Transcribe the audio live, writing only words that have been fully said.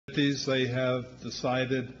They have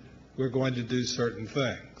decided we're going to do certain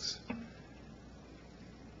things.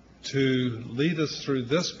 To lead us through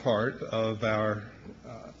this part of our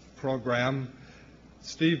program,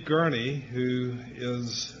 Steve Gurney, who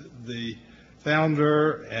is the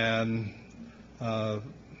founder and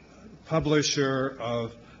publisher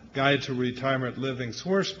of Guide to Retirement Living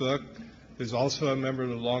SourceBook, who's also a member of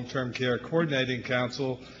the Long-Term Care Coordinating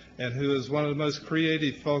Council, and who is one of the most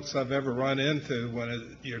creative folks I've ever run into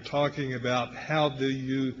when you're talking about how do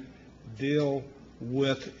you deal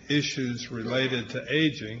with issues related to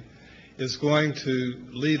aging, is going to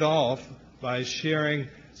lead off by sharing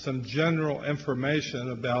some general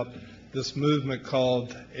information about this movement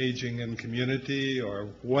called Aging in Community, or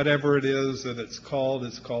whatever it is that it's called.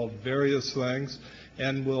 It's called various things,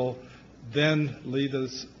 and will then lead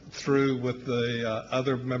us through with the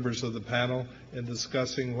other members of the panel in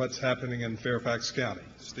discussing what's happening in Fairfax County.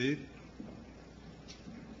 Steve?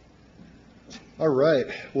 All right.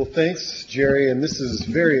 Well, thanks, Jerry. And this is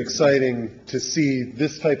very exciting to see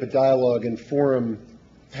this type of dialogue and forum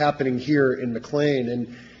happening here in Mclean.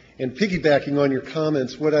 And piggybacking on your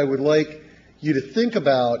comments, what I would like you to think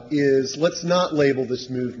about is, let's not label this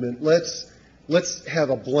movement. Let's have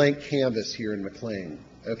a blank canvas here in Mclean,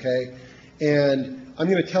 okay? And I'm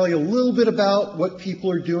going to tell you a little bit about what people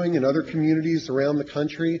are doing in other communities around the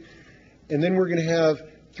country. And then we're going to have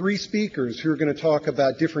 3 speakers who are going to talk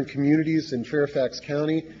about different communities in Fairfax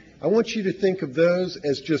County. I want you to think of those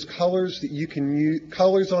as just colors that you can use,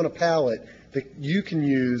 colors on a palette that you can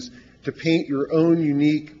use to paint your own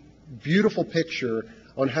unique, beautiful picture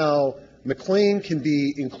on how Mclean can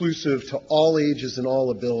be inclusive to all ages and all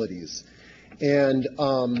abilities. And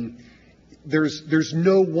there's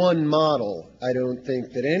no one model, I don't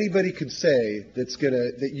think, that anybody could say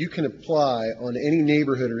that you can apply on any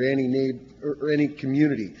neighborhood or any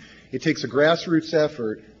community. It takes a grassroots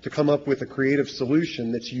effort to come up with a creative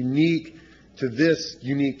solution that's unique to this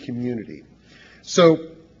unique community. So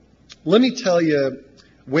let me tell you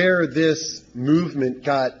where this movement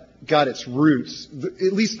got its roots,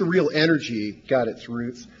 at least the real energy got its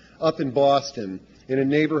roots, up in Boston in a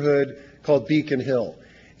neighborhood called Beacon Hill.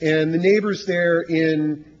 And the neighbors there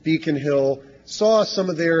in Beacon Hill saw some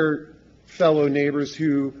of their fellow neighbors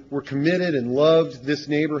who were committed and loved this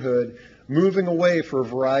neighborhood moving away for a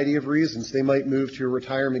variety of reasons. They might move to a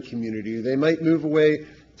retirement community. They might move away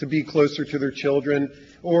to be closer to their children,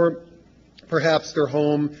 or perhaps their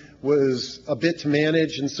home was a bit to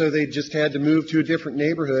manage, and so they just had to move to a different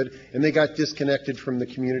neighborhood, and they got disconnected from the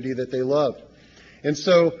community that they loved. And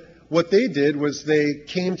so what they did was they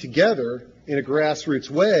came together in a grassroots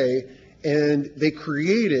way, and they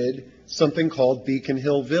created something called Beacon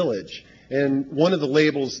Hill Village. And one of the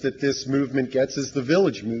labels that this movement gets is the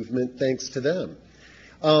Village Movement, thanks to them.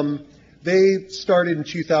 They started in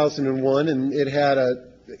 2001, and it had a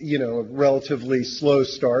relatively slow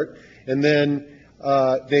start. And then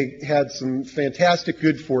they had some fantastic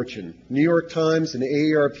good fortune. New York Times and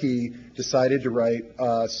AARP decided to write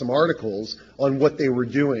some articles on what they were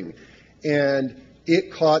doing. And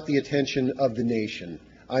it caught the attention of the nation.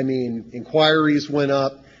 I mean, inquiries went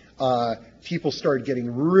up. People started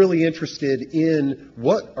getting really interested in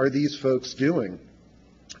what are these folks doing.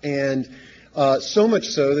 And so much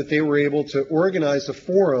so that they were able to organize a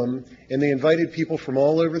forum, and they invited people from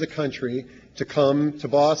all over the country to come to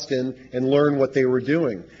Boston and learn what they were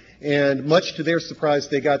doing. And much to their surprise,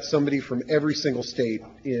 they got somebody from every single state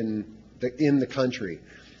in the country.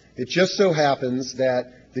 It just so happens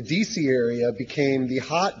that the D.C. area became the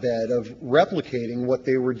hotbed of replicating what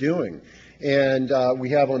they were doing. And we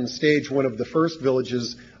have on the stage one of the first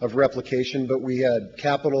villages of replication, but we had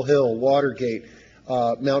Capitol Hill, Watergate,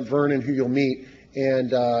 Mount Vernon, who you'll meet,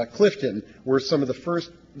 and Clifton were some of the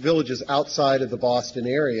first villages outside of the Boston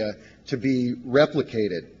area to be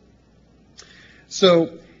replicated.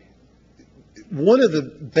 So one of the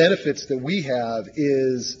benefits that we have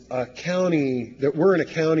is a county, that we're in a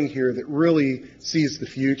county here that really sees the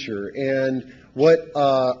future. And what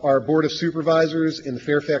our Board of Supervisors in the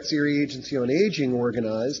Fairfax Area Agency on Aging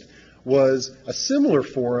organized was a similar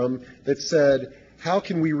forum that said, how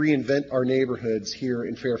can we reinvent our neighborhoods here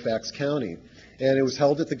in Fairfax County? And it was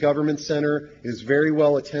held at the Government Center. It was very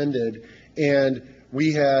well attended. And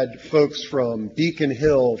we had folks from Beacon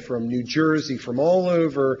Hill, from New Jersey, from all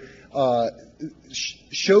over,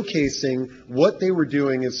 showcasing what they were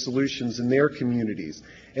doing as solutions in their communities.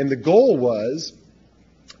 And the goal was,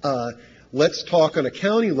 let's talk on a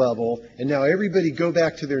county level, and now everybody go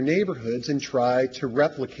back to their neighborhoods and try to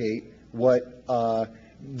replicate what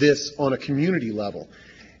this on a community level.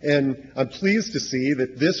 And I'm pleased to see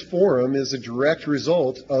that this forum is a direct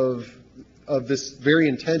result of of this very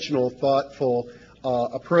intentional, thoughtful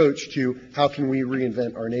approach to how can we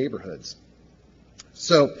reinvent our neighborhoods.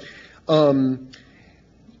 So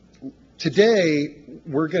today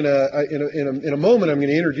we're going to, in a moment, I'm going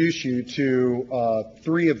to introduce you to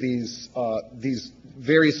three of these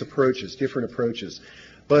various approaches, different approaches.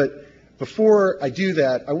 But before I do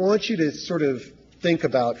that, I want you to sort of think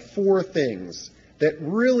about four things that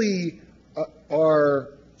really are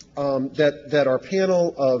that our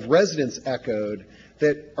panel of residents echoed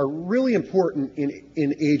that are really important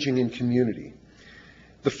in aging in community.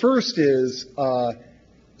 The first is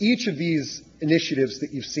each of these initiatives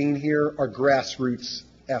that you've seen here are grassroots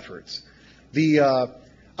efforts.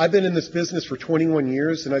 I've been in this business for 21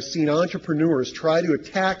 years, and I've seen entrepreneurs try to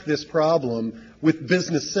attack this problem with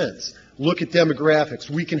business sense. Look at demographics.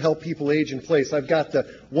 We can help people age in place. I've got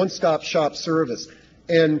the one-stop shop service.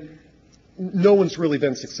 And no one's really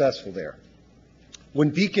been successful there. When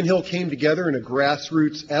Beacon Hill came together in a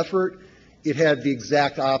grassroots effort, it had the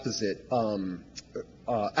exact opposite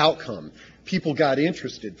outcome. People got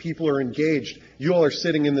interested. People are engaged. You all are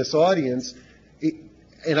sitting in this audience,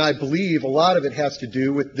 and I believe a lot of it has to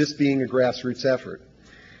do with this being a grassroots effort.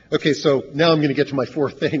 Okay, so now I'm going to get to my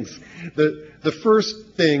four things. The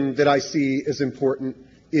first thing that I see as important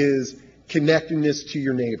is connectedness to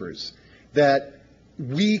your neighbors, that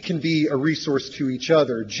we can be a resource to each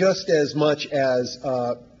other just as much as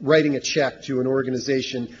writing a check to an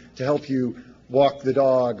organization to help you walk the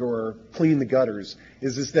dog or clean the gutters,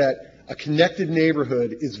 is that a connected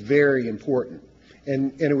neighborhood is very important.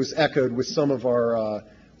 And it was echoed with some of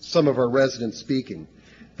our residents speaking.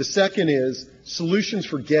 The second is solutions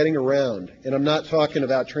for getting around. And I'm not talking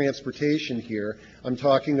about transportation here. I'm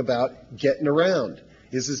talking about getting around.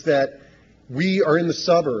 Is that we are in the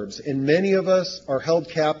suburbs, and many of us are held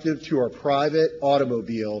captive to our private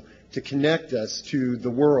automobile to connect us to the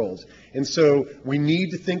world. And so we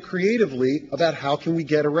need to think creatively about how can we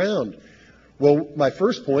get around. Well, my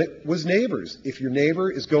first point was neighbors. If your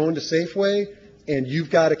neighbor is going to Safeway and you've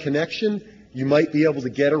got a connection, you might be able to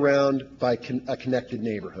get around by a connected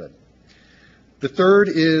neighborhood. The third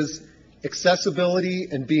is accessibility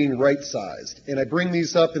and being right-sized. And I bring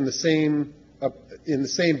these up in the same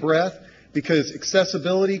breath, because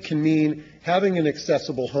accessibility can mean having an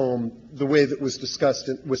accessible home the way that was discussed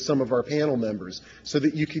with some of our panel members, so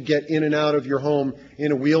that you could get in and out of your home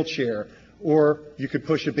in a wheelchair, or you could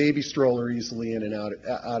push a baby stroller easily in and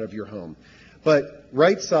out of your home. But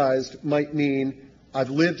right-sized might mean I've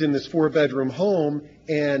lived in this 4-bedroom home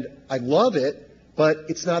and I love it, but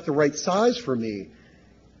it's not the right size for me.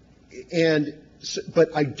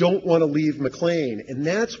 But I don't want to leave Mclean. And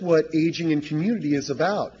that's what aging in community is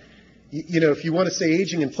about. You know, if you want to say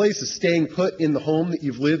aging in place is staying put in the home that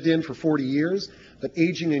you've lived in for 40 years, but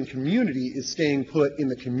aging in community is staying put in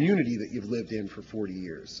the community that you've lived in for 40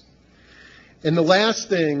 years. And the last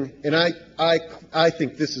thing, and I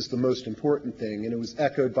think this is the most important thing, and it was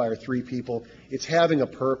echoed by our three people, it's having a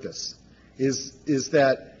purpose. The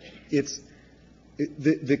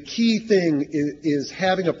key thing is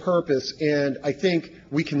having a purpose, and I think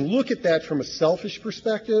we can look at that from a selfish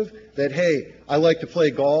perspective, that, hey, I like to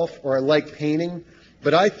play golf or I like painting,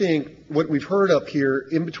 but I think what we've heard up here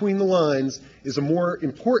in between the lines is a more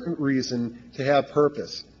important reason to have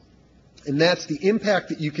purpose, and that's the impact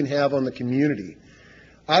that you can have on the community.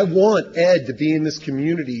 I want Ed to be in this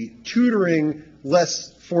community tutoring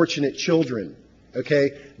less fortunate children.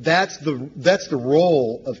 Okay, that's the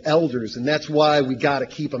role of elders, and that's why we got to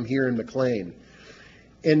keep them here in Mclean.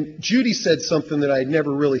 And Judy said something that I had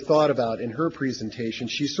never really thought about in her presentation.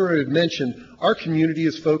 She sort of mentioned our community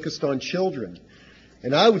is focused on children.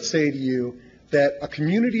 And I would say to you that a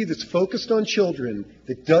community that's focused on children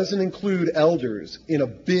that doesn't include elders in a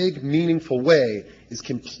big, meaningful way is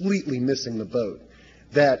completely missing the boat.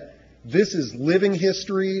 That this is living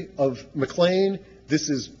history of Mclean. This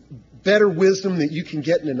is better wisdom that you can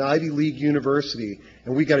get in an Ivy League university,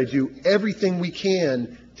 and we got to do everything we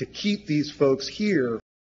can to keep these folks here